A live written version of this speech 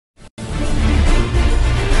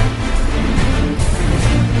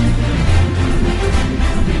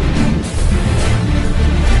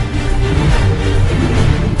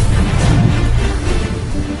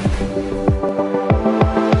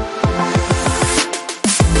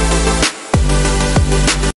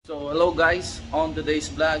guys, on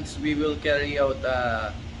today's vlogs, we will carry out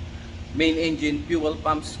main engine fuel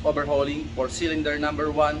pumps overhauling for cylinder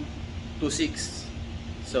number 1 to 6.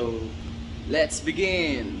 So, let's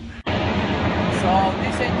begin! So,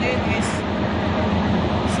 this engine is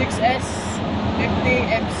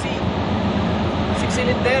 6S50MC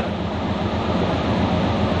 6-cylinder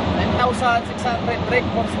 9,600 brake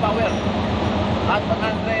horsepower at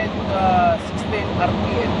 116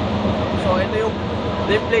 RPM. So, ito yung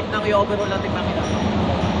template ng i-overhaul natin makina.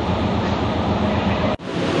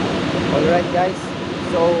 Alright guys,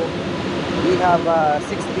 so we have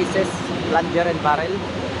 6 pieces plunger and barrel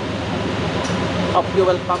of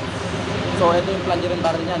fuel pumps. So ito yung plunger and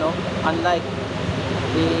barrel nya, no? Unlike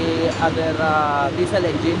the other diesel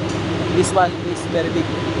engine, this one is very big.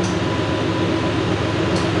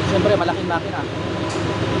 Siyempre malaking makina,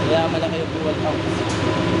 kaya malaki yung fuel pumps.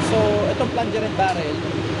 So itong plunger and barrel,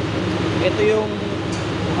 ito yung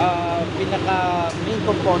pinaka main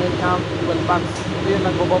component ng fuel pumps. Ito yung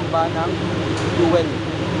nagbobomba ng fuel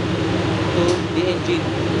to the engine.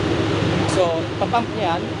 So papump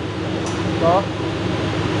niya yan. So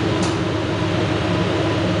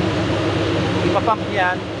ipapump niya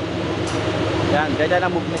yan. Yan, ganyan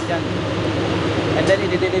ang movement yan. And then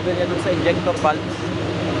i-deliver niya dun sa injector valves,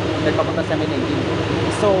 then papunta sa main engine.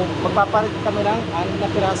 So magpapalit kami ng 6 na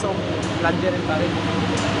pirasong plunger and barrel.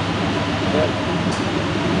 Yan.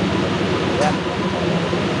 Yan.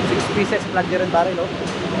 6 pieces plunger and barrel, oh.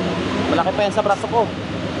 Malaki pa yan sa braso ko,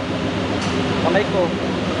 kamay ko.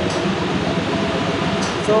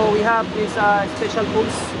 So we have this special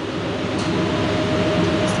tools.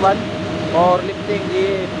 This one for lifting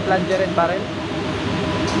the plunger and barrel.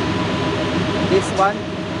 This one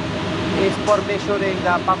is for measuring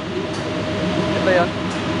the pump leak. Ito yun.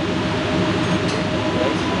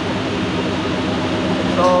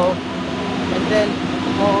 So and then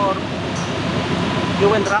for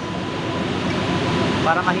fuel ramp,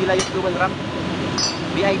 para mahila yung fuel ramp,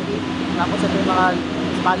 VIP. Tapos ito yung mga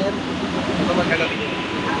spanner. Ito magkagawin.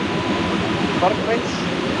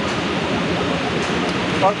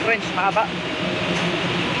 Torque wrench mahaba.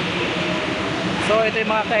 So ito yung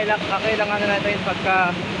mga kakailangan natin pagka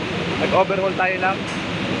nag-overhaul tayo ng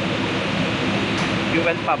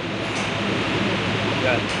fuel pump.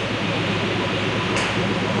 Yan.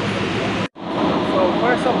 So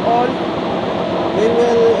first of all, we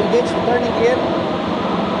will engage the turning gear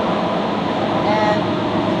and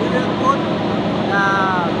we will put the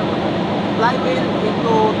flywheel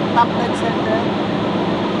into top dead center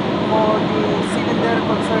for the cylinder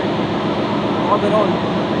concern overall.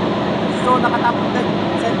 So naka-top dead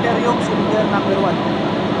center yung cylinder number 1.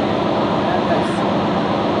 Ayan guys,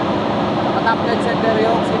 naka-top dead center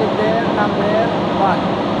yung cylinder number 1.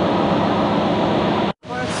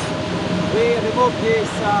 First, we remove this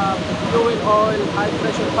fuel oil high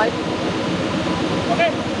pressure pipe.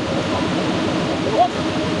 Okay.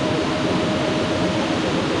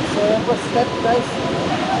 So yung first step guys.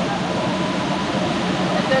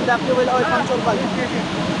 And then the fuel oil puncture valve.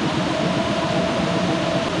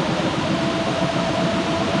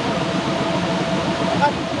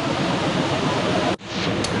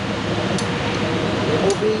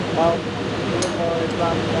 Removing of fuel oil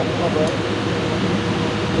from the cover.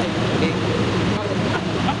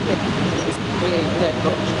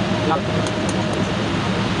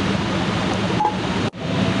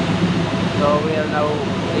 So we are now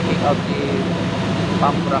taking out the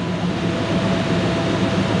pump rack.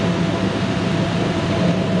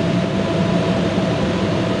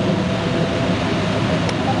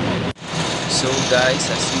 So guys,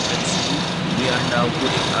 as you can see, we are now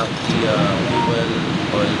putting up the fuel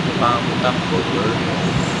oil pump top cover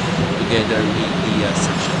together with the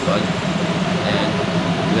suction valve, and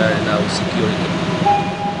we are now securing it.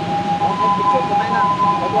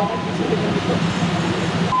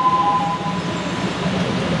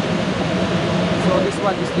 So this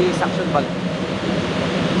one is the suction valve.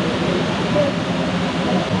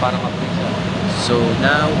 So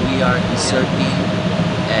now we are inserting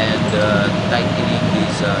and tightening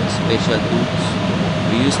these special tools.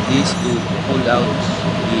 We use this to pull out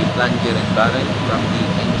the plunger and barrel from the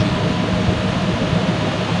engine.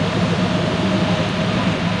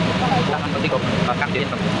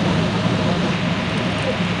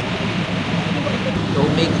 So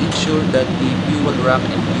making sure that the fuel rack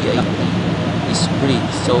and VIP is free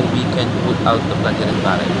so we can pull out the plunger and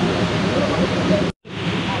barrel.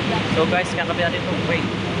 So guys, kakabit natin itong weight.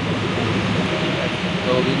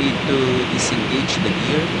 So we need to disengage the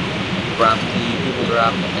gear from the fuel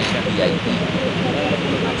rack and VIP.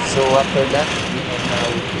 So after that, we can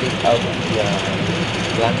now take out the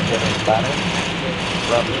plunger and barrel.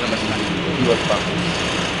 from the fuel pump.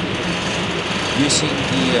 Using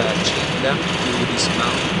the chain lock to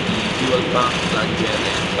dismount the fuel pump, plunger,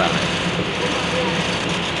 and barrel.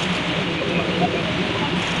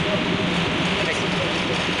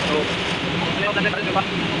 So, ngayon natin rin ba?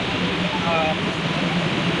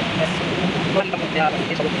 Yes. Kung ano kaya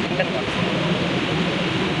isa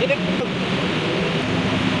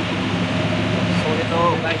So ito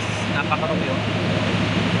guys, napakarumi yun.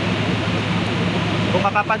 Kung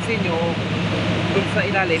mapapansin nyo, dun sa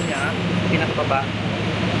ilalim niya, pinakababa,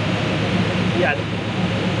 yan.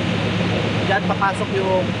 Diyan papasok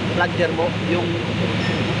yung plunger mo, yung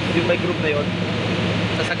may groove na yun.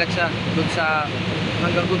 Sasagad siya dun sa,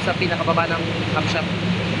 hanggang dun sa pinakababa ng camshaft.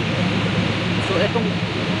 So itong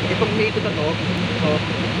may na to, so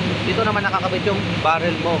dito naman nakakabit yung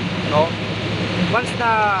barrel mo, no? Once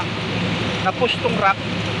na push tong rack,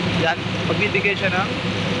 yan, magbibigay siya ng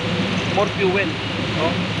more fuel, no?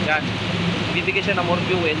 Yan, magbibigay siya ng more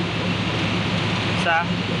fuel sa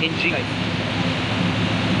engine, guys.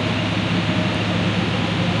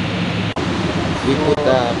 We put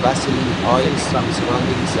Vaseline oils from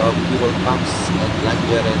surroundings of fuel pumps and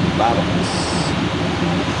plunger and barrels.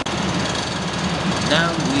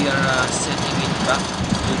 Now we are setting it back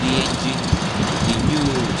to the engine, the new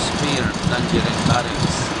spare plunger and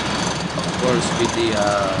barrels, of course with the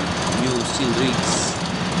new seal rings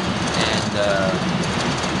and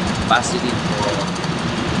Vaseline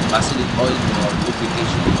oil for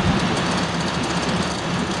lubrication.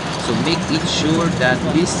 So make it sure that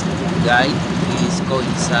this guide is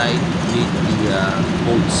coincide with the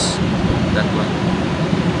bolts, that one.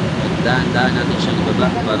 Dahan-dahan natin siyang ibaba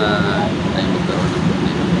para tayo magkaroon ng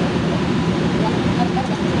problema.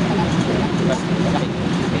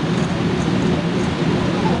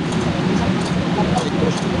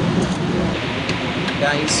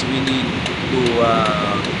 Guys, we need to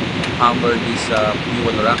hammer this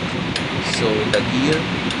fuel rack, so the gear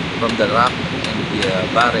from the rack and the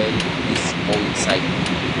barrel is coincide,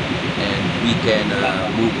 and we can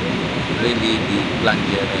move really the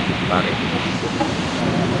plunger and barrel.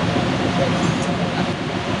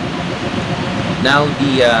 Now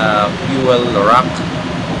the fuel rack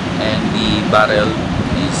and the barrel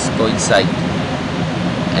is coincide,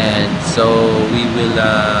 and so we will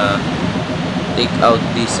take out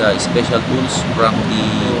these special tools from the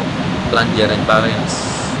plunger and barrels.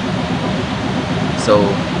 So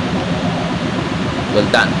well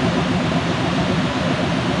done.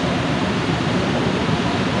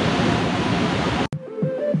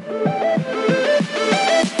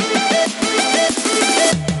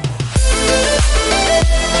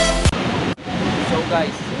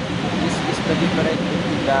 Guys, this is the difference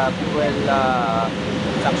between the fuel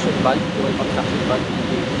suction valve, fuel pump suction valve, and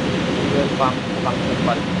the fuel pump puncture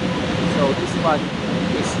valve. So this one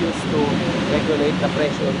is used to regulate the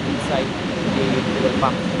pressure inside the fuel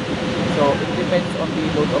pump. So it depends on the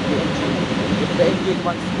load of the engine. If the engine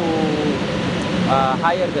wants to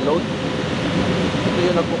higher the load, ito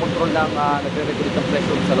yung nagpo-control ng nagre-regulate ng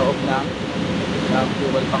pressure sa loob ng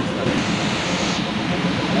fuel pump natin.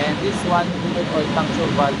 And this one, fuel oil puncture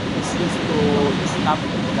valve, is used to stop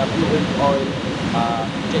the fuel oil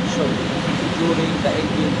injection during the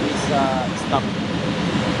engine is stopped.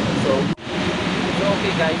 So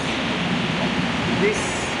okay guys, this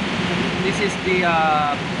is the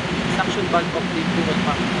suction valve of the fuel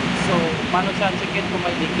pump. So paano siya check kung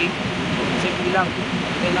may leaking? Simple lang,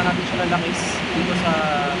 kailangan natin siya ng langis dito sa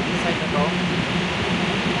inside na to.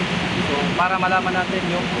 So para malaman natin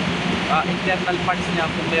yung internal parts niya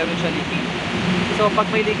kung meron siya leaking. So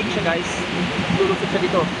pag may leaking siya guys, lulusot siya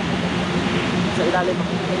dito sa ilalim.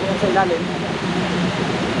 Sa ilalim,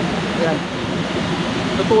 yan,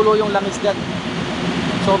 tutulo yung langis dyan.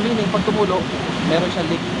 So meaning pag tumulo, meron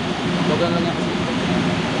siyang leak. So ganun lang yan kasi.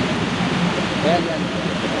 Ayan yan,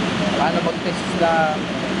 paano mag-test na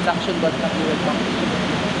suction valve ng fuel pump.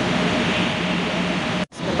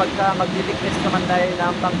 Kapag mag-detect naman tayo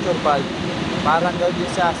ng puncture valve, parang gawin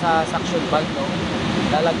siya sa suction valve, no?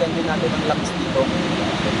 Lalagyan din natin ng langis dito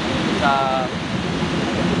sa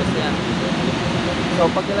butas niya. So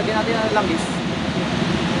pag nilagyan natin ng langis,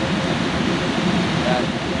 yan,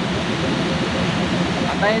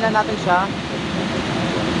 antayin na natin siya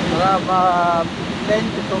para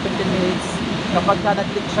 10 to 15 minutes. Kapag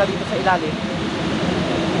nag-click siya dito sa ilalim,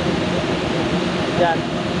 yan,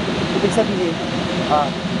 ibig sabihin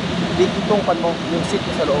dito itong pan mo, yung seat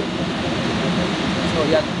mo sa loob. So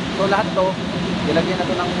yan, so lahat to ilagyan na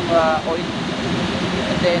to ng oil,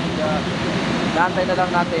 and then naantay na lang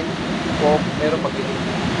natin kung meron pag-leak.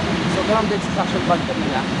 So ganoon din sa suction valve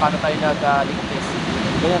kanina, paano tayo nag-leak test.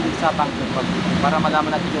 Ganyan din sa puncture valve. Para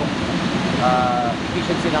malaman natin yung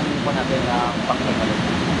efficiency ng po natin ng puncture valve.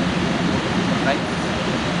 Right?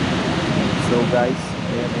 So guys,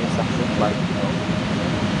 ayan yung suction valve.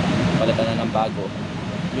 Palitan na ng bago.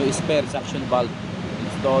 Yung spare suction valve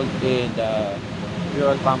installed in the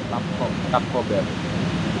fuel pump top cover.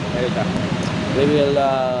 There you. We will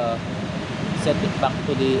set it back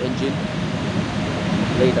to the engine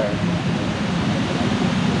later.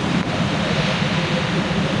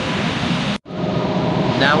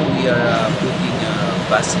 Now we are putting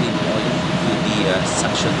Vaseline oil to the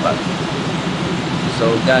suction valve.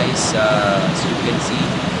 So guys, as you can see,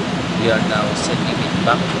 we are now setting it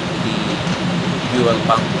back to the fuel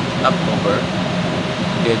pump top cover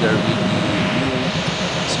together with the new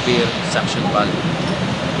spare suction valve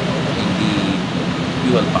in the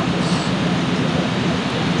fuel pumps.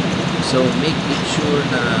 So make it sure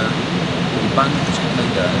na kung paano siya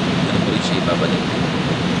tanggal, ganun po rin siya ibabalik.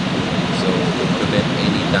 So to prevent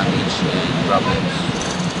any damage and problems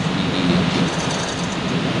with the engine.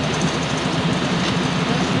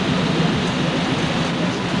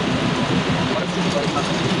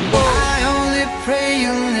 I only pray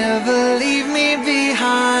you'll never leave me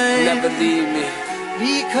behind. Never leave me.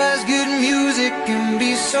 Because good music can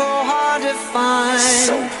be so hard to find.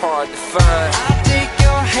 So hard to find.